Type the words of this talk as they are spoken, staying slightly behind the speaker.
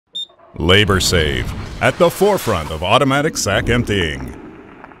LaborSave, at the forefront of automatic sack emptying.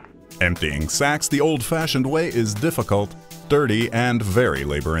 Emptying sacks the old-fashioned way is difficult, dirty, and very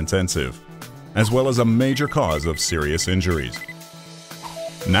labor-intensive, as well as a major cause of serious injuries.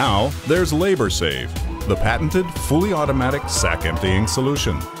 Now, there's LaborSave, the patented fully automatic sack emptying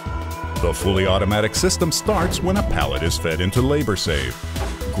solution. The fully automatic system starts when a pallet is fed into LaborSave.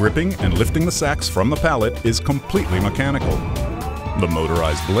 Gripping and lifting the sacks from the pallet is completely mechanical. The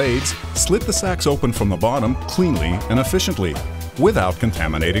motorized blades slit the sacks open from the bottom cleanly and efficiently, without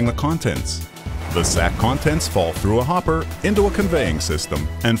contaminating the contents. The sack contents fall through a hopper into a conveying system,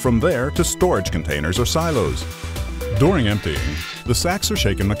 and from there to storage containers or silos. During emptying, the sacks are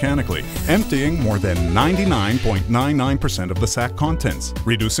shaken mechanically, emptying more than 99.99% of the sack contents,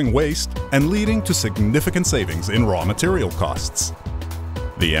 reducing waste and leading to significant savings in raw material costs.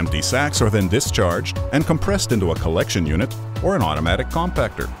 The empty sacks are then discharged and compressed into a collection unit or an automatic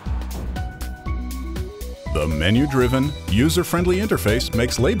compactor. The menu-driven, user-friendly interface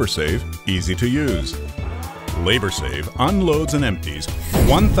makes LaborSave easy to use. LaborSave unloads and empties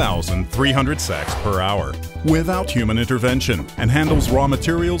 1,300 sacks per hour without human intervention and handles raw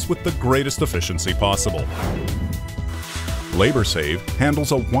materials with the greatest efficiency possible. LaborSave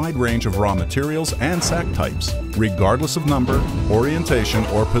handles a wide range of raw materials and sack types, regardless of number, orientation,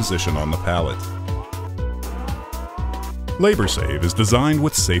 or position on the pallet. LaborSave is designed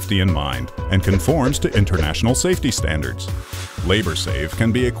with safety in mind and conforms to international safety standards. LaborSave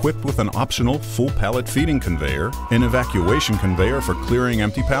can be equipped with an optional full pallet feeding conveyor, an evacuation conveyor for clearing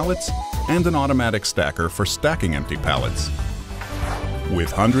empty pallets, and an automatic stacker for stacking empty pallets.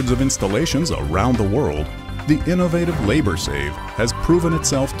 With hundreds of installations around the world, the innovative LaborSave has proven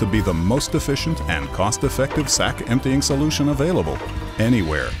itself to be the most efficient and cost-effective sack emptying solution available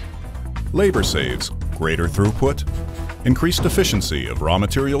anywhere. LaborSave's greater throughput, increased efficiency of raw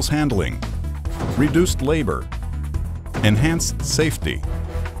materials handling, reduced labor, enhanced safety,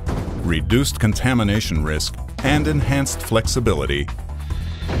 reduced contamination risk, and enhanced flexibility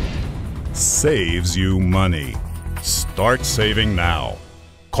saves you money. Start saving now.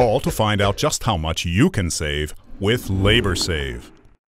 Call to find out just how much you can save with LaborSave.